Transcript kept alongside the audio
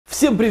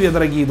Всем привет,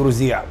 дорогие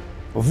друзья!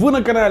 Вы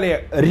на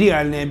канале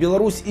Реальная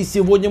Беларусь, и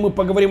сегодня мы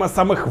поговорим о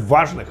самых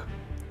важных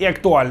и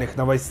актуальных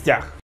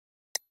новостях.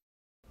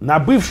 На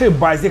бывшей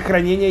базе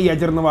хранения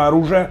ядерного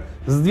оружия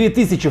с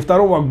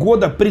 2002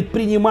 года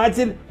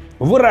предприниматель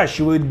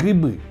выращивает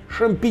грибы,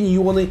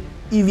 шампиньоны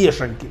и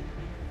вешенки.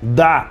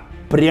 Да,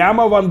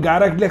 прямо в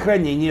ангарах для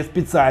хранения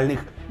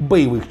специальных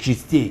боевых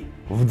частей.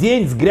 В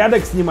день с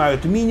грядок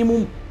снимают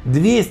минимум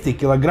 200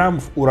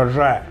 килограммов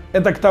урожая.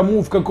 Это к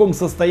тому, в каком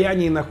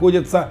состоянии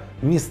находятся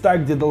места,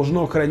 где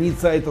должно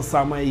храниться это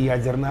самое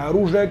ядерное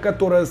оружие,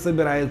 которое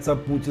собирается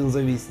Путин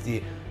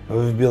завести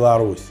в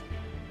Беларусь.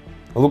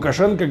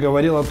 Лукашенко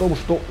говорил о том,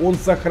 что он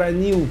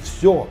сохранил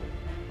все.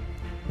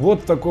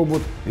 Вот в таком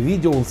вот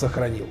видео он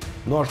сохранил.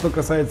 Ну а что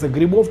касается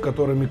грибов,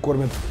 которыми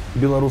кормят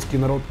белорусский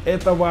народ,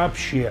 это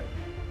вообще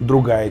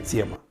другая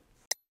тема.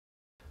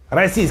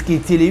 Российский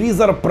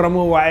телевизор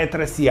промывает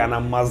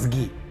россиянам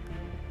мозги.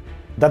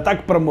 Да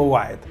так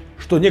промывает,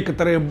 что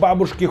некоторые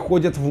бабушки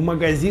ходят в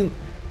магазин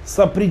с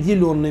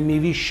определенными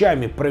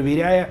вещами,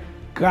 проверяя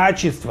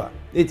качество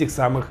этих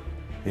самых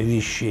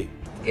вещей.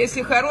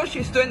 Если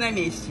хороший, стой на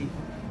месте.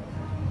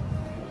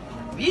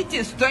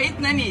 Видите, стоит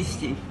на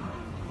месте.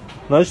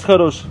 Значит,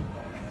 хороший.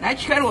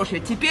 Значит, хороший.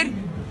 Теперь,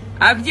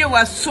 а где у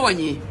вас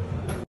Sony?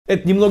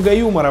 Это немного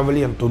юмора в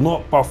ленту,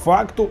 но по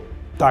факту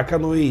так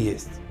оно и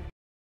есть.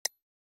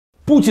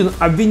 Путин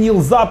обвинил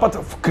Запад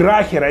в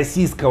крахе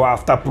российского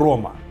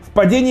автопрома. В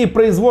падении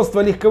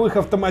производства легковых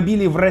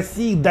автомобилей в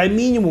России до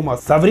минимума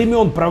со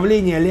времен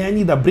правления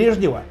Леонида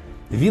Брежнева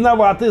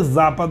виноваты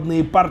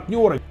западные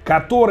партнеры,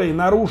 которые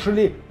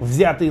нарушили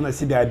взятые на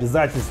себя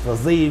обязательства,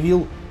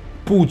 заявил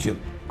Путин.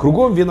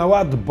 Кругом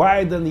виноват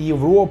Байден,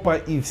 Европа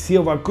и все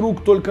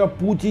вокруг, только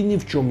Путин ни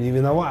в чем не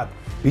виноват.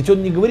 Ведь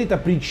он не говорит о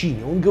причине,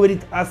 он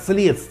говорит о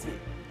следствии.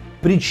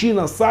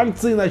 Причина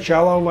санкций —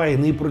 начала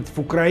войны против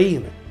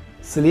Украины.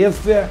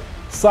 Следствие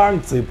 —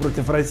 санкции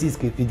против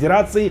Российской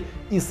Федерации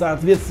и,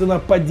 соответственно,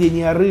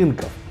 падение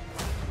рынков.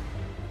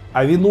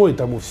 А виной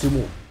тому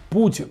всему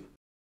Путин.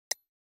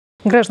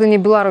 Граждане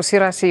Беларуси и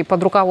России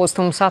под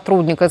руководством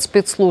сотрудника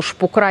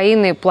спецслужб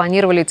Украины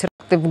планировали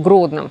теракты в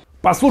Гродном.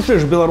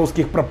 Послушаешь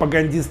белорусских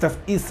пропагандистов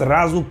и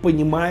сразу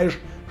понимаешь,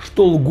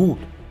 что лгут.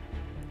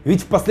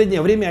 Ведь в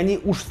последнее время они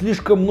уж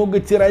слишком много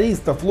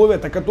террористов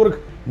ловят, о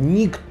которых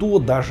никто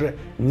даже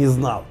не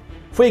знал.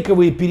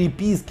 Фейковые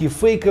переписки,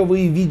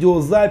 фейковые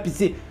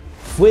видеозаписи,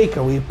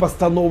 фейковые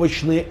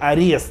постановочные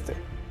аресты.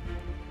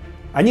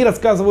 Они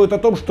рассказывают о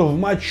том, что в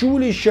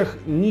Мачулищах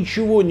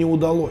ничего не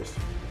удалось.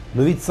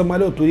 Но ведь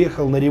самолет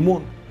уехал на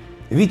ремонт.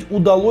 Ведь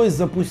удалось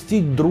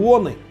запустить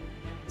дроны.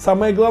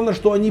 Самое главное,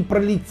 что они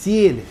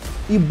пролетели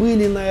и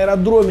были на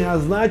аэродроме, а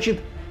значит,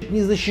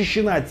 не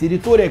защищена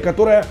территория,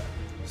 которая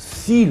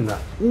сильно,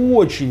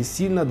 очень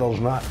сильно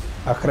должна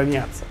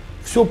охраняться.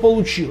 Все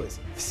получилось.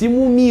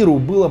 Всему миру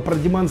было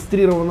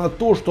продемонстрировано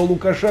то, что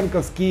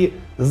лукашенковские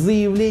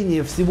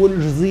заявления всего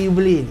лишь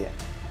заявления.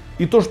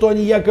 И то, что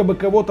они якобы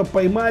кого-то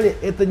поймали,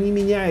 это не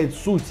меняет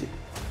сути.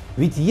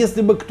 Ведь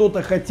если бы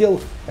кто-то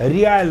хотел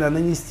реально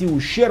нанести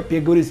ущерб,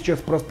 я говорю сейчас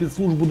про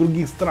спецслужбу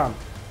других стран,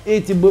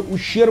 эти бы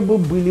ущербы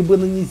были бы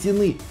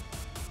нанесены.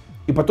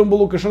 И потом бы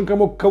Лукашенко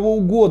мог кого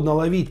угодно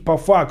ловить по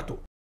факту.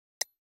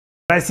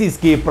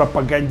 Российские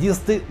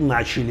пропагандисты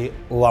начали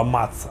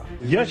ломаться.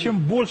 Я чем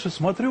больше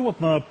смотрю вот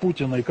на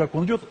Путина и как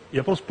он идет,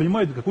 я просто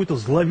понимаю, это какое-то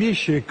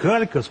зловещая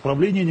калька с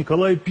правления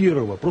Николая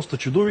I. Просто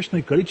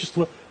чудовищное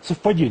количество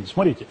совпадений.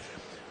 Смотрите,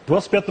 в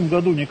 25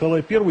 году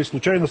Николай I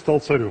случайно стал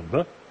царем,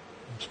 да?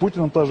 С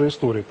Путиным та же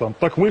история. Там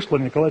так вышло,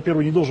 Николай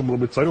I не должен был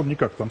быть царем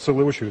никак, там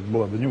целая очередь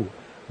была до него.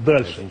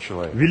 Дальше.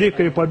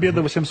 Великая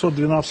победа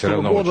 812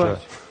 года.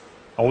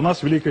 А у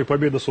нас Великая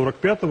Победа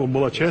 45-го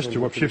была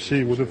частью вообще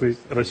всей вот этой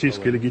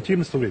российской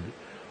легитимности времени.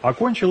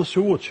 Окончилось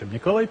все вот чем.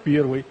 Николай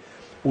I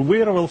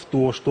уверовал в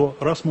то, что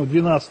раз мы в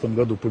 12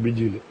 году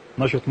победили,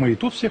 значит мы и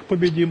тут всех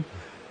победим.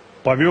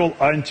 Повел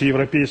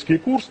антиевропейский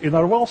курс и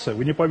нарвался,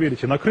 вы не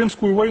поверите, на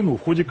Крымскую войну,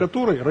 в ходе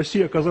которой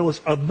Россия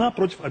оказалась одна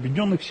против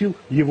объединенных сил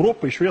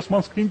Европы, еще и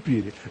Османской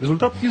империи.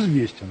 Результат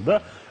известен,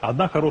 да?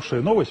 Одна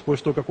хорошая новость,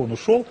 после того, как он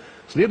ушел,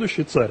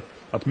 следующий царь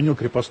отменил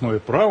крепостное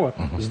право,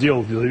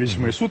 сделал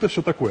независимый суд и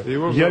все такое.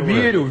 Я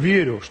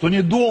верю, что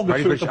недолго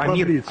все это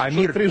продлится. А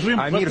мир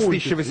с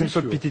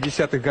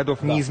 1850-х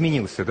годов не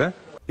изменился, да?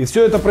 И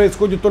все это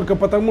происходит только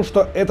потому,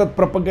 что этот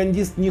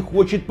пропагандист не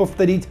хочет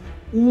повторить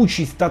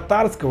участь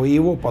татарского и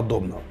его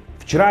подобного.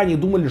 Вчера они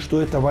думали,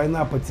 что это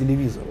война по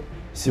телевизору.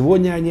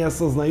 Сегодня они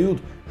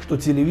осознают, что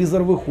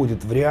телевизор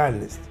выходит в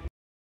реальность.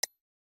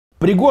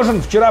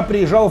 Пригожин вчера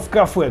приезжал в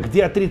кафе,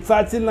 где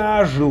отрицательно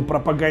ожил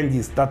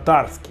пропагандист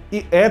татарский.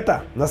 И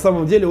это на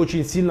самом деле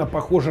очень сильно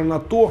похоже на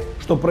то,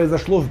 что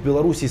произошло в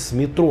Беларуси с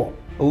метро.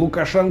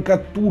 Лукашенко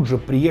тут же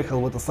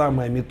приехал в это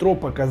самое метро,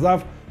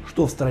 показав,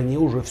 что в стране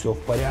уже все в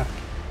порядке.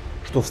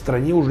 Что в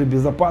стране уже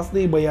безопасно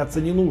и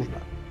бояться не нужно.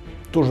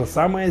 То же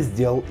самое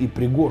сделал и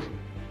Пригожин.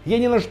 Я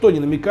ни на что не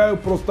намекаю,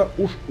 просто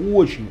уж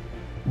очень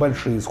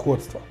большие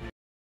сходства.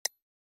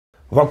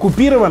 В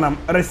оккупированном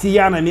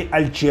россиянами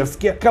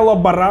Альчевске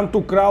коллаборант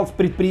украл с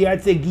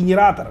предприятия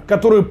генератор,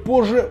 который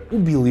позже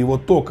убил его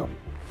током.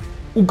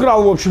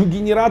 Украл, в общем,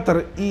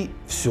 генератор и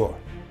все.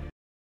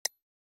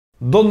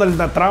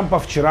 Дональда Трампа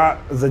вчера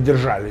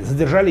задержали.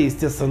 Задержали,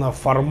 естественно,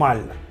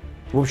 формально.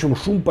 В общем,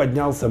 шум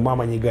поднялся,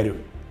 мама не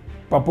горюй.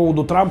 По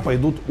поводу Трампа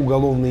идут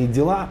уголовные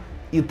дела,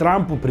 и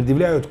Трампу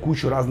предъявляют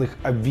кучу разных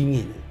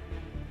обвинений.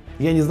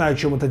 Я не знаю,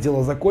 чем это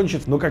дело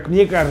закончится, но, как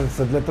мне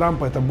кажется, для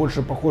Трампа это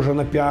больше похоже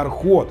на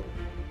пиар-ход,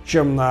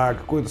 чем на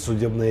какое-то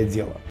судебное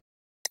дело.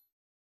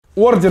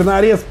 Ордер на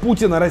арест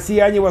Путина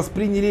россияне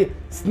восприняли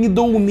с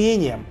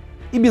недоумением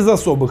и без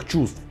особых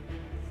чувств.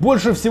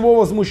 Больше всего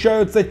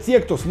возмущаются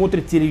те, кто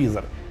смотрит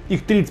телевизор,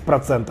 их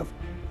 30%.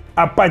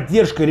 А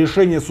поддержка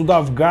решения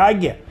суда в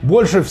Гааге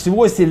больше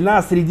всего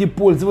сильна среди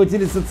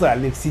пользователей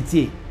социальных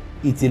сетей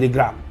и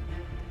Telegram.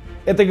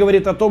 Это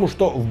говорит о том,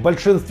 что в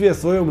большинстве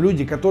своем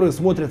люди, которые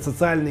смотрят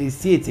социальные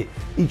сети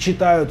и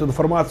читают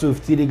информацию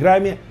в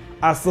Телеграме,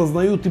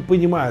 осознают и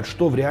понимают,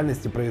 что в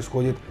реальности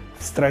происходит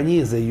в стране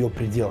и за ее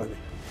пределами.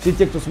 Все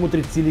те, кто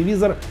смотрит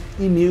телевизор,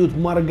 имеют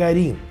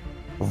маргарин.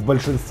 В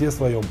большинстве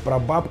своем. Про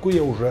бабку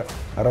я уже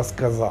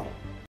рассказал.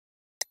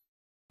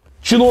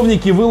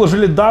 Чиновники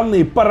выложили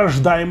данные по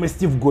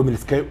рождаемости в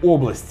Гомельской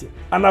области.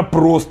 Она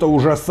просто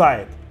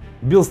ужасает.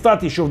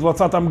 Белстат еще в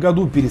 2020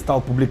 году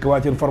перестал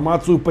публиковать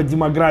информацию по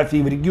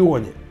демографии в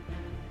регионе.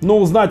 Но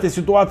узнать о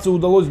ситуации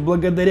удалось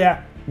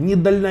благодаря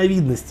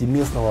недальновидности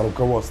местного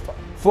руководства.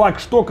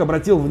 Флагшток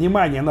обратил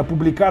внимание на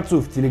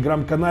публикацию в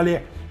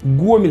телеграм-канале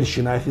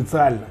 «Гомельщина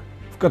официально»,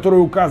 в которой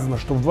указано,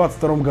 что в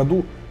 2022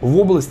 году в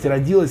области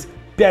родилось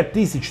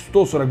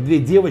 5142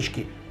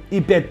 девочки и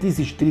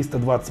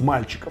 5320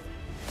 мальчиков.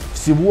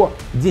 Всего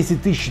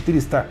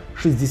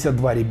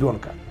 10462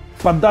 ребенка.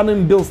 По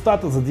данным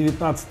Белстата за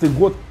 2019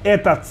 год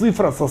эта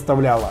цифра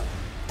составляла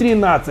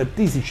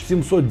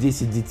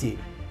 13710 детей.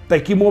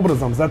 Таким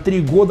образом, за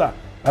 3 года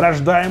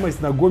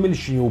рождаемость на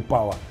Гомельщине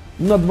упала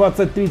на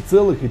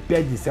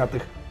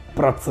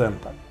 23,5%.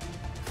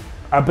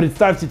 А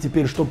представьте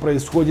теперь, что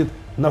происходит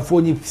на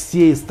фоне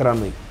всей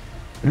страны.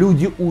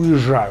 Люди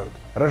уезжают,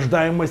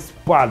 рождаемость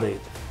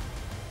падает,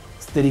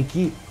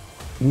 старики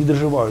не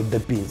доживают до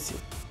пенсии.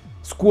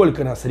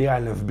 Сколько нас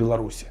реально в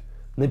Беларуси?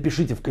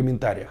 Напишите в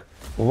комментариях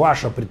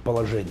ваше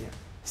предположение.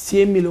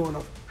 7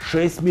 миллионов,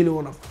 6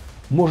 миллионов,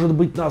 может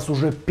быть, нас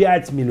уже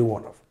 5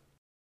 миллионов.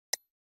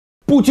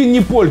 Путин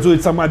не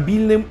пользуется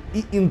мобильным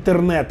и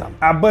интернетом.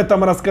 Об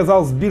этом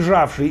рассказал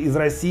сбежавший из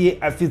России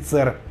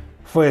офицер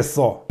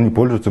ФСО. Не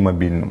пользуется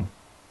мобильным.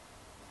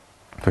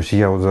 То есть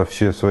я вот за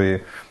все свои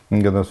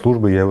года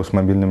службы я его с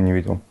мобильным не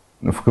видел.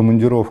 В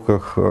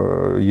командировках,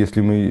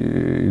 если мы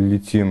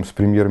летим с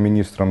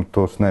премьер-министром,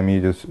 то с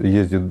нами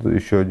ездит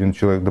еще один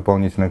человек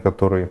дополнительно,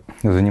 который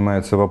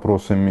занимается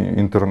вопросами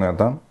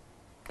интернета.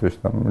 То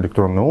есть там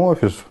электронный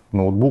офис,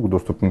 ноутбук,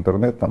 доступ к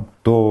интернету. Там.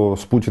 То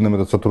с Путиным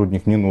этот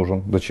сотрудник не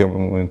нужен. Зачем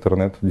ему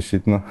интернет,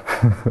 действительно?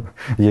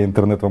 Я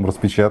интернет вам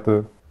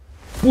распечатаю.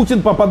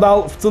 Путин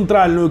попадал в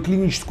центральную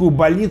клиническую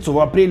больницу в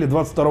апреле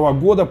 2022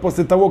 года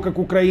после того, как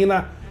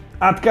Украина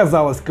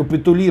отказалась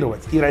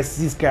капитулировать, и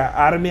российская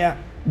армия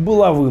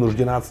была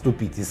вынуждена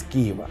отступить из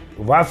Киева.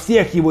 Во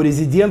всех его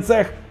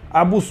резиденциях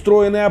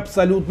обустроены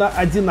абсолютно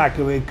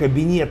одинаковые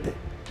кабинеты,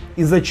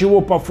 из-за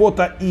чего по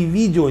фото и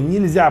видео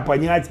нельзя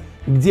понять,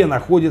 где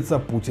находится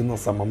Путин на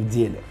самом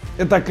деле.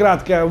 Это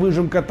краткая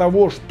выжимка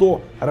того,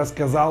 что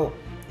рассказал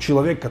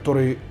человек,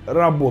 который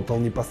работал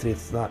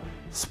непосредственно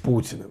с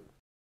Путиным.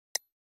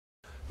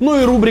 Ну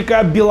и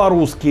рубрика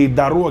 «Белорусские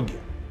дороги».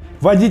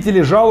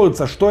 Водители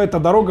жалуются, что эта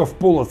дорога в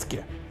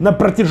Полоцке на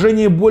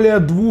протяжении более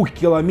 2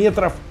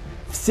 километров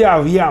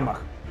вся в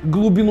ямах,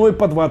 глубиной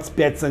по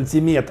 25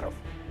 сантиметров.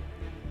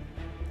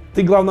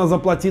 Ты, главное,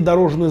 заплати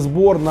дорожный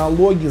сбор,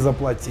 налоги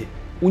заплати,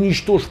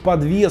 уничтожь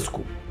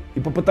подвеску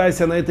и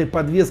попытайся на этой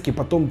подвеске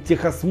потом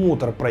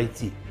техосмотр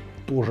пройти,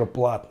 тоже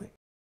платный.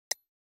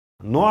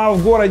 Ну а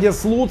в городе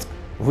Слуцк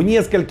в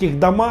нескольких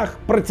домах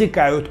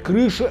протекают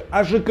крыши,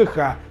 а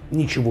ЖКХ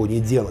ничего не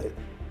делает.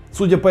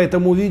 Судя по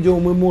этому видео,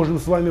 мы можем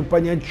с вами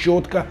понять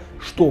четко,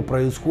 что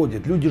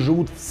происходит. Люди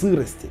живут в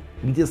сырости.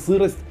 Где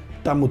сырость,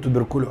 там и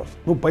туберкулез.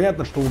 Ну,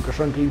 понятно, что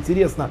Лукашенко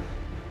интересно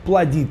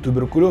плодить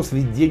туберкулез,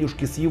 ведь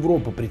денежки с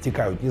Европы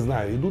притекают. Не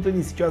знаю, идут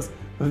они сейчас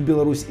в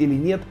Беларусь или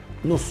нет,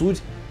 но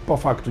суть по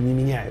факту не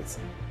меняется.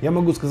 Я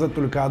могу сказать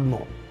только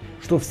одно,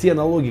 что все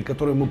налоги,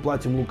 которые мы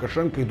платим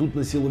Лукашенко, идут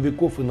на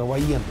силовиков и на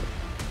военных.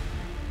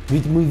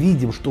 Ведь мы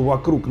видим, что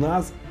вокруг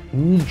нас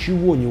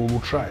ничего не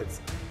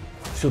улучшается.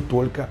 Все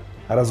только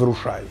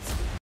разрушается.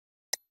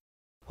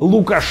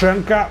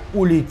 Лукашенко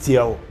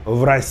улетел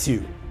в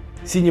Россию.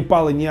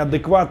 Синепалый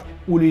неадекват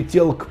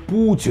улетел к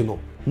Путину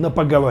на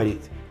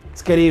поговорить.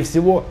 Скорее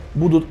всего,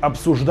 будут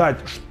обсуждать,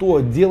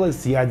 что делать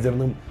с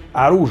ядерным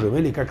оружием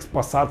или как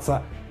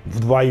спасаться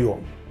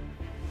вдвоем.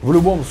 В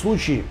любом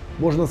случае,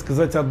 можно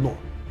сказать одно,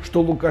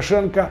 что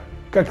Лукашенко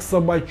как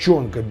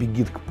собачонка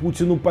бегит к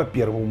Путину по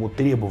первому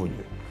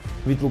требованию.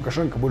 Ведь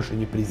Лукашенко больше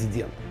не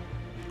президент.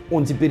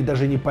 Он теперь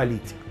даже не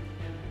политик.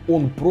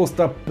 Он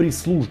просто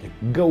прислужник,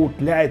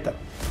 гаутляйтер.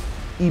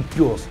 и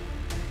пес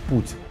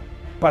Путин.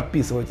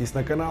 Подписывайтесь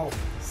на канал,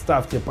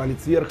 ставьте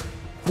палец вверх,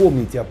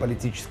 помните о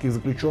политических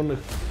заключенных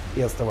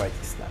и оставайтесь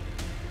с нами.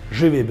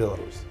 Живи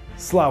Беларусь!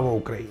 Слава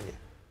Украине!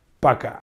 Пока!